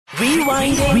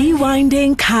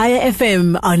Rewinding Kaya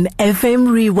FM on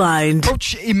FM Rewind.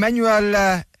 Coach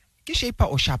Emmanuel Shaper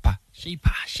or Shaper?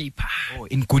 Shaper. Oh,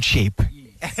 in good shape.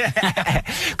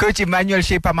 Coach Emmanuel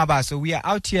Shaper Mabaso, we are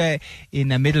out here in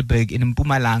Midlleburg in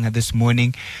Mpumalanga this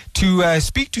morning to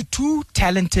speak to two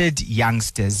talented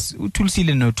youngsters,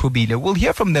 Thulisile and Thobile. We'll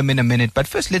hear from them in a minute, but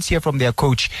first let's hear from their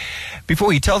coach.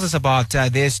 Before he tells us about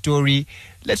their story,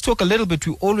 let's talk a little bit.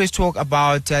 We always talk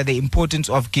about the importance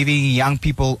of giving young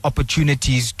people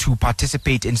opportunities to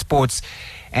participate in sports.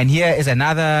 And here is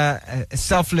another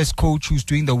selfless coach who's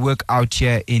doing the work out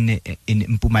here in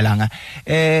Mpumalanga.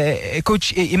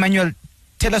 Coach Emmanuel,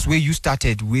 tell us where you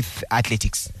started with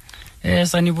athletics.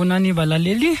 Sanibonani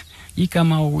balaleli,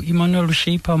 igama Emmanuel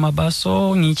Shaper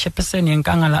Mabaso, ngichairperson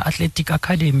Nkangala Athletic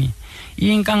Academy.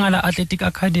 Nkangala Athletic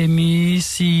Academy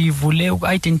sivule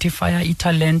uku-identifya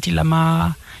italent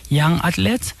lama young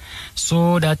athletes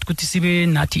so that kuthi sibe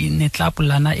nathi neclub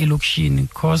lana elokishini,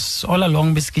 because all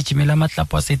along besigijimela amaclub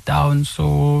wase-town,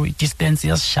 so distance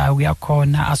iyasishaya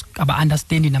kuyakhona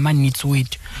aba-understanding nama-needs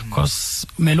wethu, because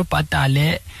kumele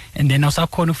ubhadale and then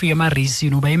awusakhona ufika ema-race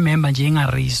uba imember nje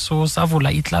inga-race. So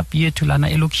savula iclub yethu lana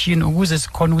elokishini ukuze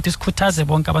sikhona ukuthi sikhuthaze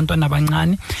bonke abantwana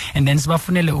abancane and then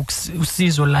sibafunele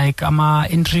usizo like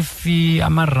ama-entry fee,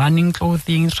 ama-running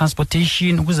clothing,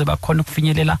 transportation ukuze bakhona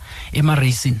ukufinyelela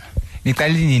ema-racing.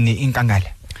 Niqale nini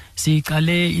Nkangala?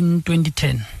 Siqale in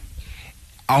 2010.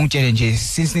 Awungitshele nje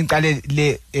since niqale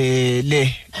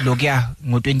le lokuya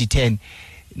ngo-2010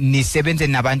 nisebenze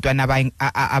nabantwana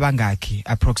abangakhi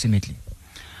approximately?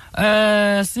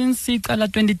 Since siqala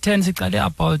 2010 siqale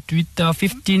about with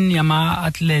 15 yama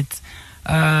athletes.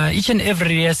 Each and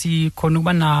every year sikhona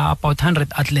ukuba na about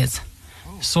 100 athletes.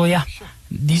 So yeah,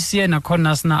 this year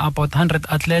nakhona sina about 100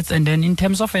 athletes, and then in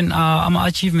terms of an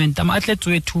achievement, athletes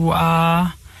wethu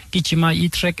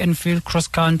gijima track and field, cross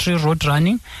country, road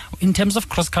running. In terms of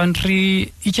cross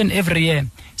country, each and every year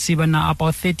siba na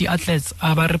about 30 athletes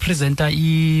aba representa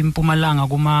Mpumalanga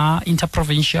kuma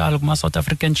interprovincial kuma South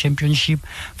African championship.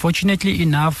 Fortunately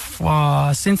enough,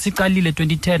 since siqalile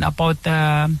 2010, about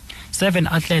 7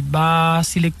 athletes ba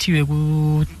selectiwe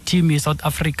ku team South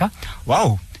Africa.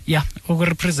 Wow. Yeah, who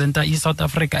represent South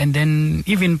Africa, and then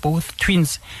even both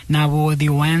twins now the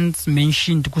ones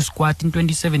mentioned to squad in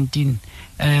 2017.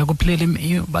 What do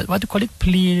you call it?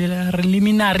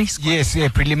 Preliminary squad. Yes, yeah,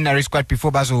 preliminary squad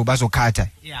before Bazo Carter.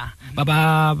 Yeah,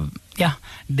 Baba. Yeah,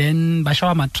 then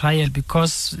Bashawama trial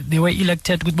because they were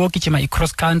elected with Bokichima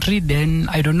cross country. Then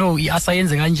I don't know, they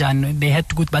had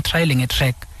to go by trialing a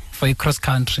track for a cross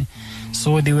country,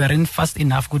 so they weren't fast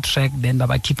enough good track. Then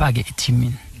Baba Kipa get a team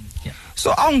in.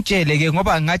 So awungitshele ke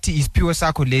ngoba ngathi isiphiwo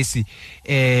sakho lesi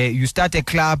you start a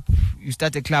club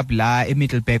la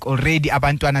eMidlleburg already,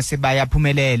 abantwana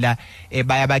sebayaphumelela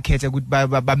baya bakhetha ukuthi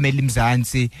bamele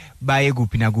iMzansi baye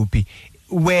kuphi na kuphi.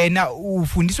 Wena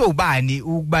ufundiswa ubani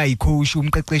ukuba yicoach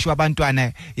umqeqeshi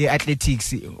wabantwana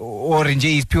eathletics or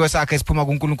nje isiphiwo sakhe esiphuma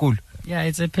kuNkulunkulu? Yeah,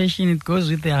 it's a passion, it goes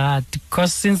with the heart,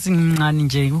 because since ngicane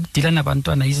nje ukudila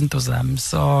nabantwana izinto zami.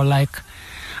 So like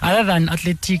other than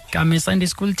athletic, I'm a Sunday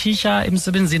school teacher,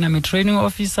 emsebenzini I'm a training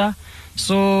officer.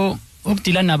 So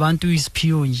ukudila nabantu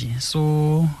isiphiwo nje.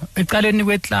 So eqaleni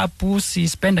kweclub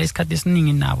sispenda isikhathi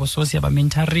esiningi nabo, so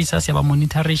siyaba-mentorisha,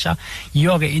 siyaba-monitorisha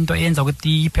yonke into eyenza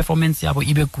ukuthi i-performance yabo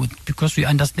ibe good, because we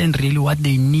understand really what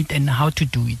they need and how to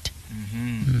do it.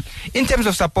 In terms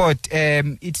of support,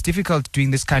 it's difficult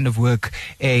doing this kind of work.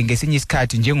 Ngesinye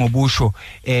isikhathi njengobusho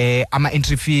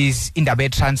ama-entry fees, indaba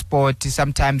transport,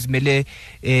 sometimes mele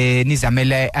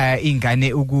nizamele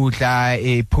ingane ukudla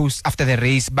post after the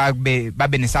race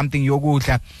babe ne something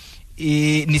yokudla.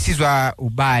 Nisizwa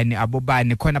ubani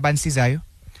abobani khona banisizayo?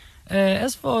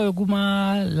 As for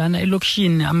kuma lana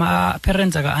elokishini, ama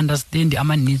parents aka understand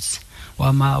ama needs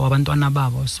wabantwana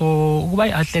babo. So ukuba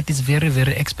i-athlete is very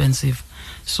very expensive.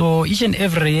 So each and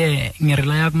every year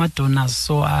ngirelaya kuma donors.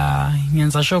 So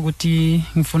ngenza sure ukuthi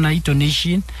ngifuna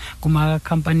i-donation kuma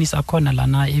companies akhona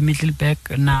lana eMidlleburg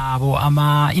nabo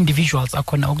ama individuals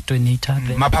akhona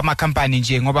ukudonate. Mapha ama company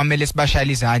nje ngoba mele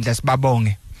sibashayile izandla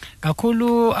sibabonge.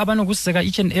 Kakhulu abanokuseka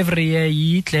each and every year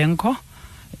yiDlenko,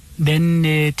 then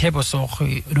Teboso.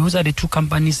 Those are the two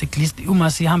companies at least.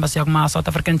 Sihamba siya kuma South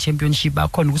African Championship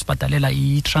bakhona ukusibhadalela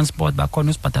i-transport,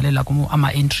 bakhona ukusibhadalela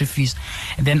ama-entry fees.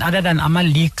 Then other than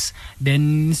ama-leagues,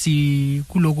 then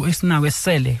kuloku esinawo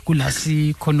esele kula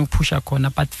sikhona ukuphusha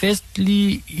khona. But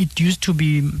firstly, it used to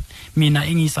be mina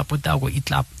engisupportako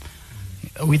i-club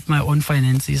with my own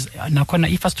finances. Nakhona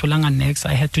if asitholanga next,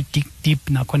 I had to dig deep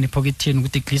nakhona epocketini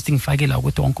ukuthi at least ngifakela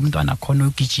ukuthi wonke umuntu anakhona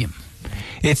ukugijima.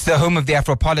 It's the home of the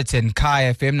Afropolitan, Kai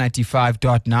FM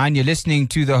 95.9. You're listening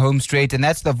to The Home Straight, and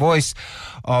that's the voice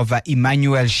of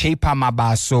Emmanuel Shaper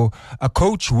Mabaso, a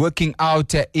coach working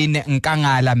out in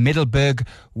Nkangala, Midlleburg,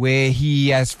 where he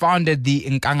has founded the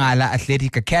Nkangala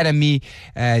Athletic Academy,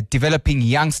 developing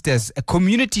youngsters, a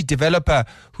community developer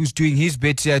who's doing his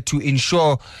bit to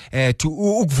ensure to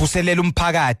ukuvuselela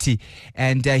umphakathi,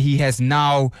 and he has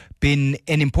now been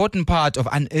an important part of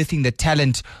unearthing the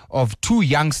talent of two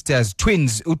youngsters,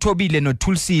 twins, Thobile and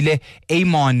Thulisile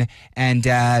Amon, and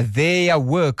their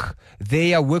work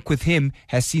with him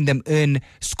has seen them earn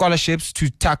scholarships to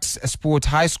Tuks Sport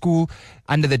High School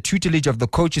under the tutelage of the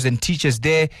coaches and teachers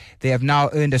there. They have now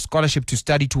earned a scholarship to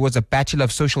study towards a Bachelor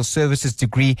of Social Services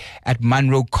degree at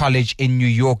Monroe College in New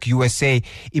York, USA.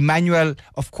 Emmanuel,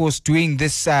 of course, doing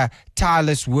this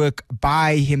tireless work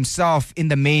by himself in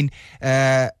the main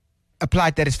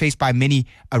plight that is faced by many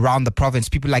around the province.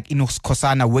 People like Inus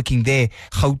Kosana working there,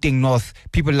 Gauteng North.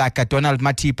 People like Donald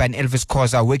Matipa and Elvis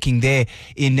Khoza working there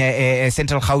in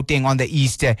Central Gauteng on the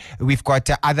east. We've got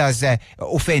others,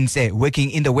 Offense, working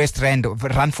in the West Rand,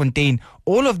 Randfontein.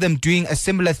 All of them doing a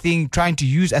similar thing, trying to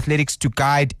use athletics to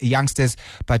guide youngsters,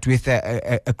 but with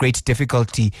a great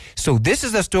difficulty. So this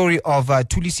is the story of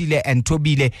Thulisile and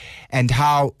Thobile and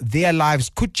how their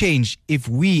lives could change if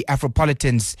we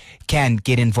Afropolitans can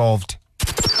get involved.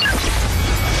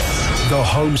 The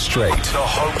Home Straight. The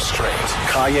Home Straight.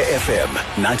 Kaya FM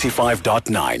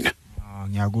 95.9.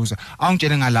 Ngiyakuzwa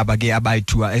awungitshela ngalaba ke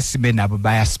abayithuwa esibe nabo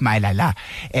bayasmile la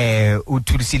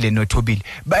uThulisile noThobile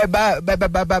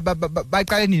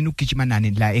baqale nini ukugijima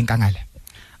nani la eNkangala?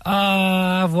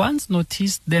 I've once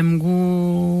noticed them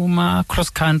kuma cross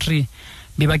country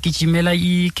bebagijimela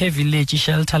i-K village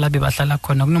shelter la bebahlala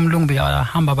khona kunomlungu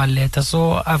behamba baletha,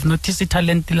 so I've noticed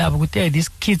talent labo ukuthi these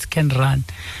kids can run.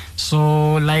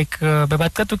 So like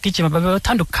bebaqeda ukugijima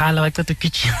bathanda ukukhala baqeda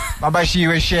ukugijima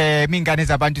babashiwe she mingane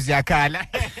zabantu ziyakhala.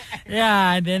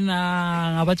 Yeah, then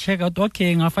ngaba check out,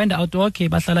 okay, find out, okay,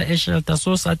 bahlala e-shelter,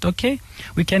 so said okay,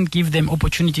 we can give them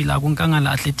opportunity la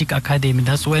kuNkangala Athletic Academy.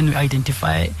 That's when we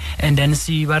identify and then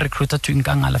see ba recruiter to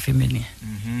Nkangala family.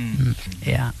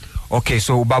 Yeah. Okay,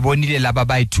 so babonile laba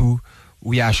bayitu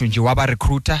uyasho nje waba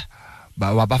recruiter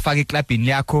wabafaka eclubini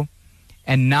yakho,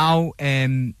 and now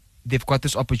they've got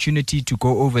this opportunity to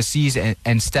go overseas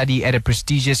and study at a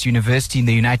prestigious university in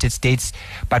the United States.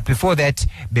 But before that,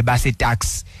 bebase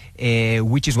Tuks,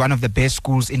 which is one of the best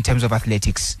schools in terms of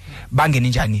athletics.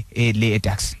 Bangeni njani le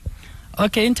Tuks?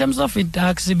 Okay, in terms of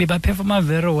Tuks, beba perform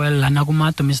very well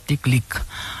na domestic league.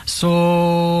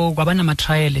 So kwabana ma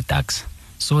trial Tuks.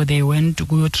 So they went to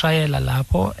go trial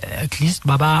lapho, at least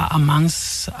baba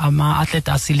amongst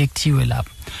athlete selective lap.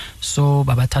 So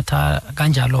baba tata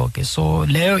kanjalo ke. So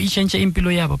leo ichenche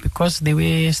impilo yabo because they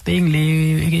were staying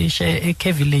le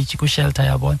K village ku shelter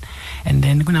yabon, and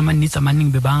then kunama needs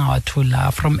amaning bebanga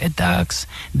wathula from Tuks,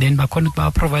 then bakhona ba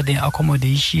provide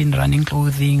accommodation, running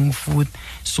clothing, food.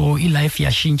 So life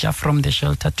yashintsha from the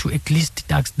shelter to at least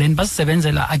Tuks, then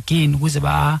basebenzela again ukuze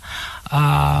ba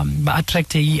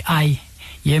attract eye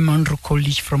Monroe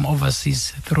College from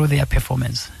overseas through their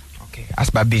performance. Okay,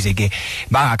 asibabize ke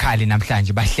bangakhali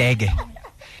namhlanje bahleke.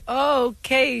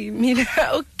 Okay, mina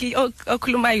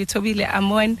okhuluma uThobile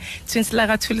Amon, twins la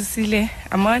Thulisile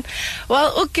Amon.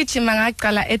 Well, ukugijima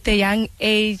ngaqala at a young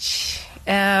age.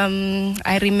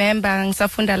 I remember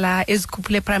ngisafunda la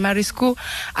eZikhuphule primary school.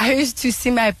 I used to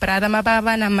see my brother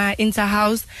mababa nama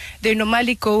inter-house. They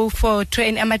normally go for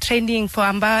training for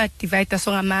amba divider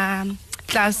song ama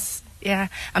class. Yeah,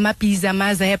 I'm a pizza, I'm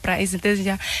a zebra, isn't it?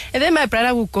 And then my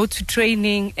brother would go to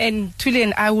training, and Thuli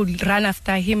and I would run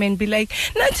after him and be like,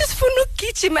 "Not just for no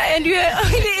kitchen, and you are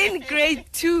only in grade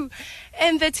 2."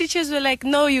 And the teachers were like,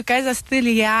 "No, you guys are still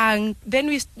young." Then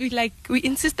we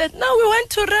insisted, "No, we want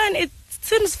to run. It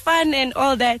seems fun and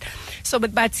all that." So,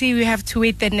 but see, we have to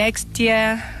wait the next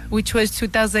year, which was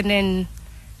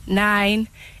 2009,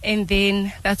 and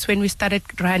then that's when we started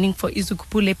running for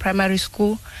Izikhuphule Primary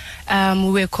School.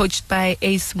 We were coached by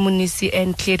Ace Munisi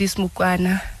and Clarice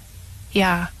Mukwana.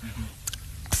 Yeah.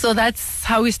 So that's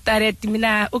how we started.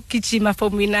 Mina ukijima for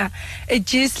mina. It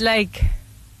just like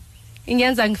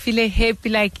ingenza ngifeel happy,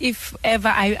 like if ever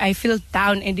I feel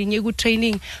down and in good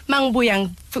training mangbuya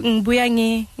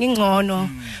ngingcono,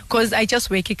 because I just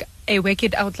work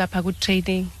it out lapha good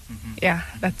training. Yeah,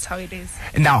 that's how it is.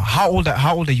 Now, how old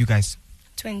are you guys?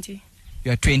 20.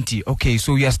 You are 20. Okay,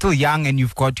 so you are still young and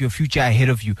you've got your future ahead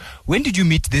of you. When did you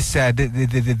meet this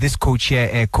this coach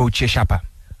here, Coach Shaper?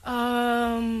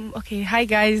 Okay, hi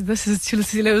guys, this is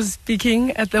Thulisile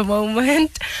speaking at the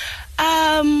moment.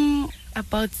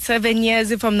 About 7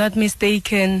 years, if I'm not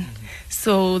mistaken.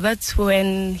 So that's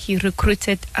when he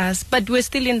recruited us. But we're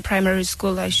still in primary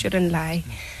school, I shouldn't lie.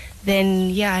 Then,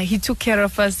 yeah, he took care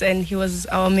of us, and he was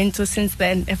our mentor since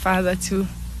then, a father too.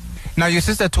 Now, your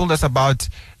sister told us about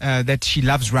that she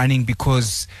loves running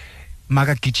because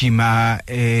Maga Kichima,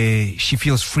 she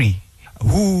feels free.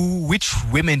 Which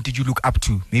women did you look up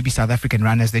to? Maybe South African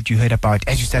runners that you heard about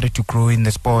as you started to grow in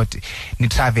the sport. Ni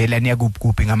travel and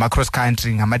gooping, I'm cross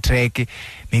country, I'm track.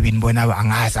 Maybe Mbona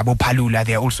Angas, Abo Palula,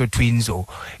 they're also twins. Or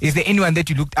is there anyone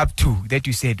that you looked up to that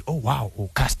you said, oh wow,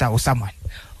 or Casta or someone?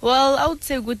 Well, I would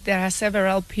say there are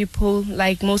several people,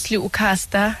 like mostly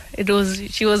Ukasta.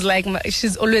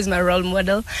 She's always my role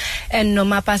model. And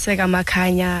Nomapa Sega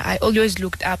Makanya, I always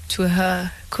looked up to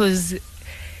her because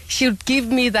she would give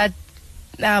me that,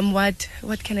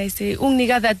 what can I say?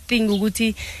 Uniga that thing,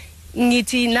 Uguti,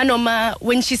 Niti, Nanoma,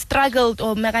 when she struggled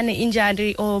or Magane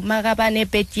injury or Magabane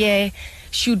Petye,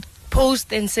 she would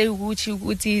post and say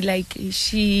Uguti, like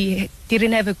she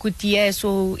didn't have a good year.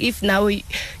 So if now you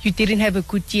didn't have a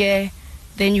good year,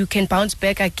 then you can bounce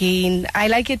back again. I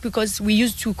like it because we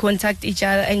used to contact each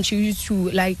other, and she used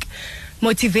to like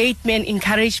motivate me and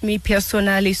encourage me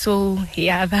personally. So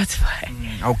yeah, that's why.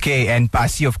 Okay, and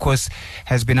Pasi, of course,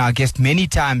 has been our guest many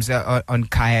times on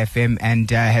Kaya FM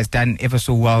and has done ever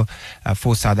so well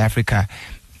for South Africa.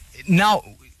 Now,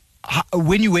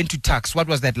 when you went to Tuks, what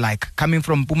was that like? Coming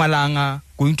from Mpumalanga,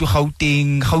 going to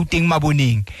Gauteng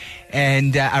Maboning,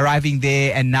 and arriving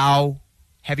there, and now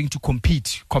having to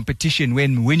competition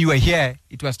when you were here,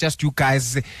 it was just you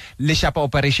guys, Le Shapa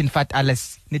Operation Fat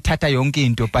Alice, Nitata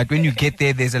Yonkinto, but when you get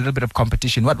there, there's a little bit of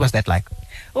competition. What was that like?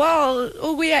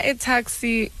 Well, we are at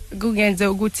Taxi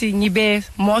Gugenzo Guti Nibe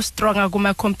more stronger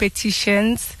guma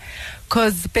competitions,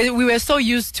 because we were so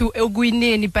used to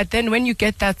Oguineni, but then when you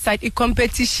get that side, a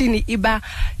competition iba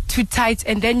too tight,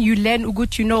 and then you learn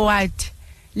Ugut, you know what?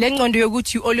 Learn on the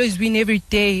Ugut, you always win every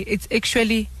day. It's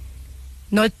actually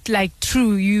not like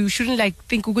true. You shouldn't like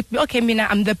think okay, Mina,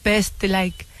 I'm the best,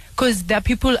 like, because there are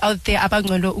people out there.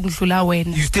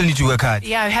 You still need to work hard.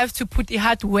 Yeah, you have to put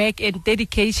hard work and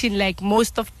dedication. Like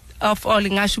most of all,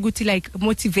 like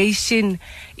motivation.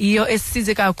 Iyo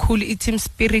esize kakhulu team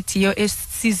spirit. Iyo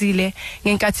esizile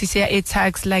ngenkathi siya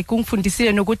attacks. Like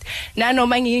ungifundisile nokuthi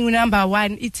nanoma number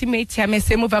 1, teammate yami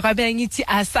semuva kwabe ngithi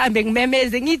asambe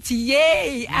ngimemeze ngithi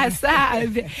yay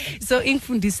asambe. So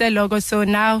ingifundise lokho. So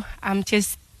now I'm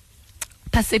just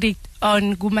passing it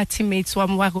on kuma teammates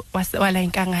wami wala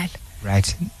Nkangala.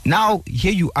 Right. Now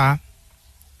here you are.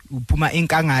 Upuma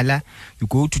Nkangala, you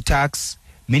go to Tuks.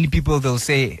 Many people, they'll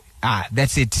say,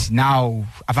 that's it. Now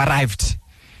I've arrived.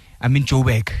 I'm in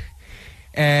Joburg.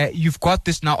 You've got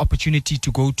this now opportunity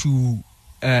to go to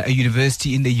a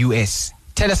university in the US.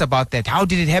 Tell us about that. How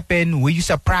did it happen? Were you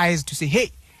surprised to say,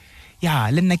 hey,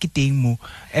 yeah, tell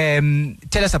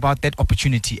us about that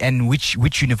opportunity and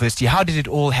which university. How did it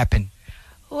all happen?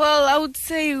 Well, I would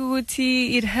say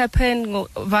it happened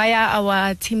via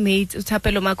our teammates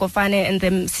Utapelo Makofane and the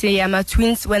Seyama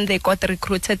twins when they got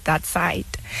recruited that side.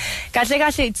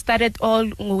 It started all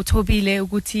Thobile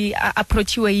Uguti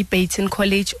approach you Baton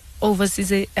College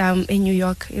overseas in New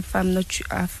York, if I'm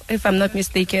not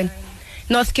mistaken.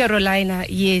 North Carolina,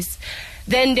 yes.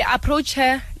 Then they approached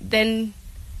her, then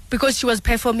because she was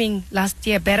performing last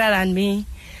year better than me.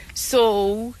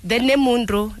 So then they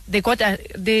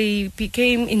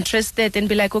became interested and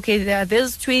be like, okay, there are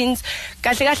these twins.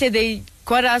 They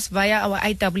got us via our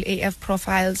IAAF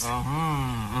profiles.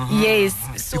 Yes.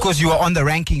 So because you are on the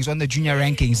rankings, on the junior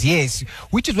rankings, yes.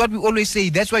 Which is what we always say.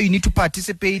 That's why you need to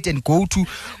participate and go to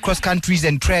cross countries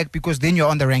and track, because then you're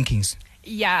on the rankings.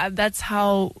 Yeah, that's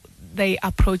how they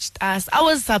approached us. I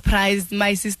was surprised.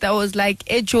 My sister was like,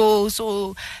 Ejo,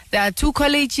 so there are 2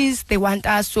 colleges, they want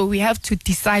us, so we have to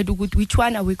decide which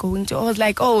one are we going to. I was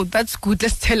like, oh, that's good,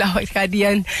 let's tell our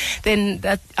guardian. Then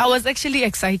that I was actually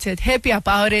excited, happy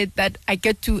about it, that I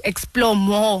get to explore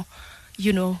more,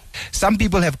 you know. Some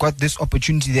people have got this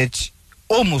opportunity, that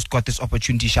almost got this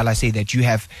opportunity, shall I say, that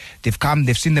they've come,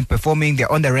 they've seen them performing,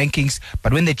 they're on the rankings,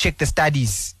 but when they check the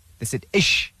studies, they said,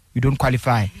 ish, you don't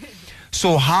qualify.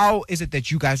 So how is it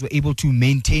that you guys were able to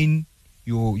maintain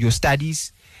your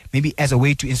studies, maybe as a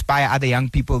way to inspire other young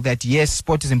people that, yes,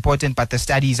 sport is important, but the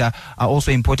studies are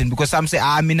also important? Because some say,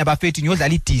 and then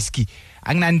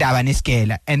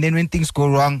when things go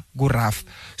wrong, go rough.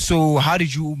 So how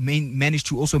did you manage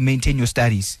to also maintain your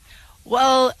studies?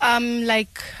 Well,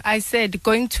 like I said,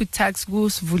 going to Tuks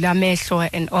goes vulamehlo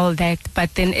and all that,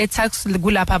 but then at Tuks we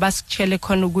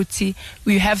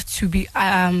have to be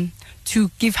to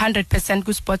give 100%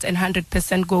 go sports and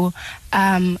 100% go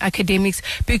academics,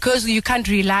 because you can't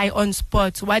rely on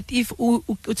sports. What if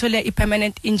uthole a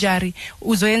permanent injury,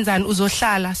 uzoyenzani,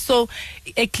 uzohlala? So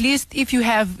at least if you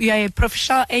are a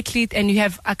professional athlete and you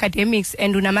have academics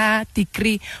and unama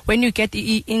degree, when you get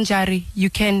the injury, you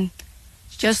can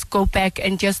just go back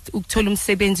and just uthole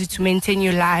umsebenzi to maintain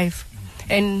your life.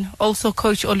 And also,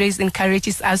 coach always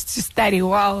encourages us to study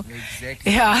well.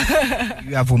 Exactly. Yeah.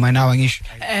 You have woman now, like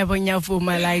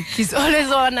he's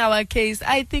always on our case.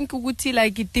 I think uguti,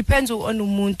 like, it depends on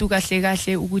umuntu kahle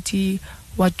kahle uguti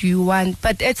what do you want.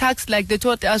 But it acts like they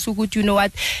taught us uguti, you know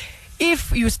what?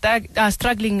 If you start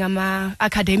struggling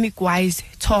academic wise,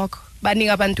 talk. Baning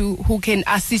abantu who can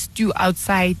assist you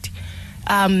outside.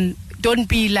 Don't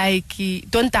be like,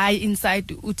 don't die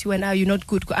inside uti when you're not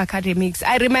good for academics.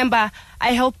 I remember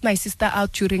I helped my sister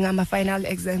out during my final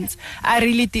exams. I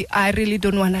really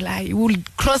don't want to lie. We'll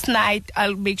cross night.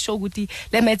 I'll make sure uti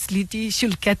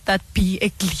she'll get that B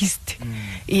at least.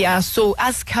 Yeah. So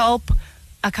ask help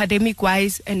academic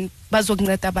wise and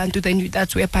then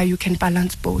that's whereby you can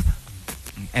balance both.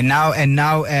 And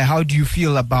now, how do you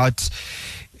feel about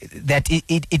that?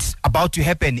 It's about to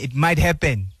happen. It might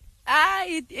happen.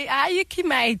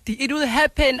 It will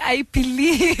happen. I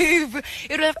believe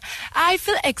it will. I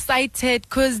feel excited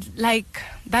because, like,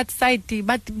 that side,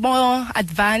 but more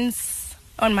advanced,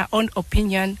 on my own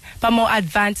opinion, but more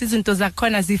advanced isn't those are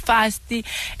fast,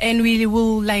 and we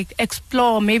will like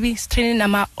explore maybe training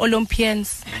our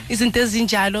Olympians. Isn't this in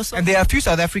Jalo? And there are a few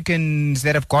South Africans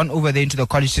that have gone over there into the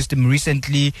college system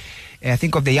recently. I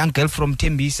think of the young girl from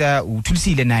Tembisa,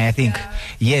 Thulisile and I think.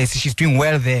 Yeah. Yes, she's doing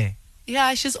well there.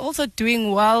 Yeah, she's also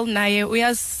doing well. Naye, we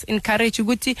just encourage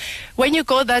you. When you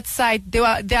go that side, there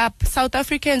are South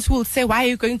Africans who will say, "Why are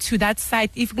you going to that side?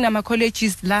 If Gnama College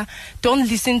is la, don't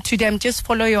listen to them. Just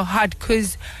follow your heart.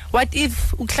 Because what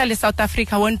if Uklale South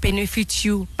Africa won't benefit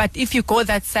you? But if you go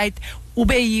that side,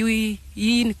 ube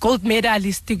you gold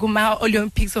medalist, Tiguma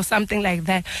Olympics or something like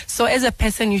that. So as a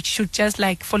person, you should just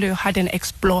like follow your heart and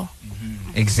explore."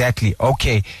 Exactly.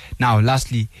 Okay. Now,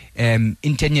 lastly, in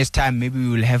 10 years' time, maybe we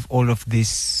will have all of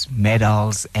these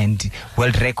medals and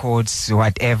world records,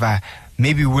 whatever.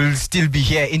 Maybe we'll still be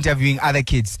here interviewing other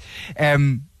kids.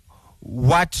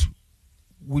 What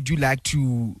would you like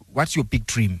to? What's your big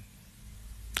dream?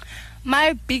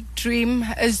 My big dream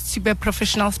is to be a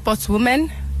professional sportswoman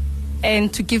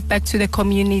and to give back to the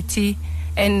community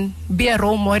and be a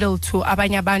role model to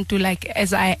abanye abantu, like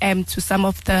as I am to some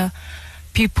of the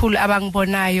people abang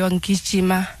bonayo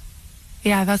ngijima.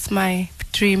 Yeah, that's my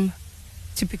dream,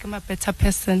 to become a better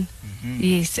person.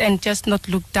 Yes, and just not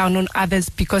look down on others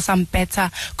because I'm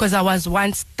better, because I was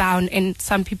once down, and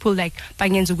some people like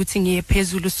bangenza ukuthi ngiye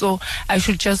phezulu, so I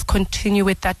should just continue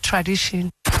with that tradition.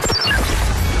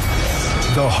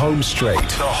 The Home Straight.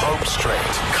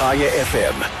 Kaya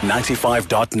FM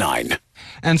 95.9.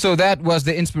 And so that was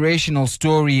the inspirational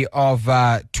story of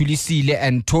Thulisile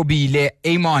and Thobile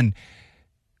Amon.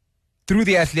 Through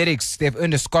the athletics, they've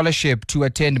earned a scholarship to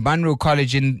attend Monroe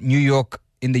College in New York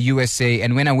in the USA.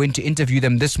 And when I went to interview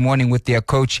them this morning with their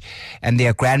coach and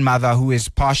their grandmother, who is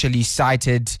partially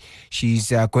sighted,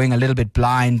 she's going a little bit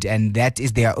blind, and that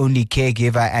is their only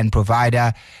caregiver and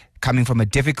provider, coming from a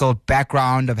difficult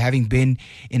background of having been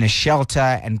in a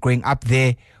shelter and growing up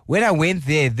there. When I went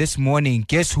there this morning,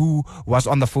 guess who was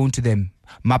on the phone to them?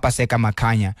 Mapaseka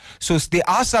Makanya. So there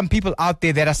are some people out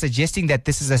there that are suggesting that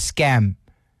this is a scam.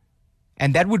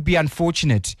 And that would be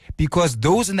unfortunate, because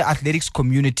those in the athletics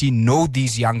community know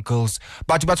these young girls.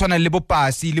 But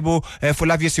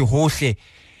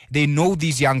they know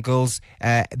these young girls.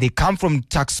 They come from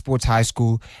Tuck Sports High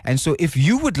School. And so if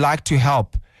you would like to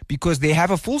help, because they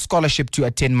have a full scholarship to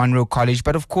attend Monroe College,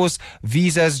 but of course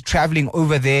visas, traveling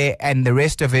over there, and the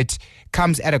rest of it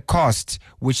comes at a cost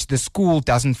which the school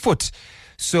doesn't foot.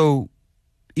 So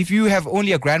if you have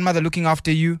only a grandmother looking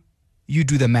after you, you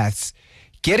do the maths.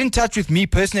 Get in touch with me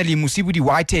personally, Musibudi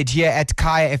Whitehead, here at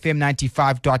Kaya FM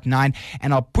 95.9,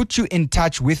 and I'll put you in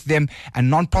touch with them. A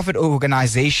non-profit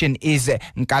organization is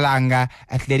Nkangala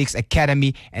Athletics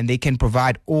Academy, and they can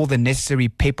provide all the necessary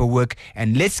paperwork.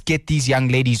 And let's get these young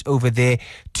ladies over there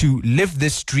to live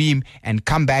this dream and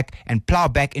come back and plow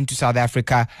back into South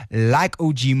Africa like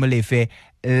OG Molefe,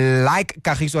 like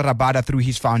Kagiso Rabada through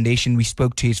his foundation. We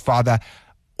spoke to his father.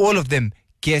 All of them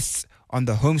guests on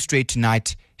the Home Straight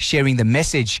tonight, sharing the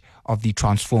message of the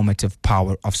transformative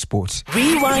power of sports.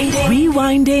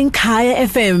 Rewinding Kaya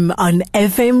FM on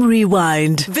FM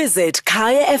Rewind. Visit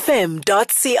kayafm.co.za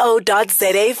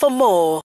for more.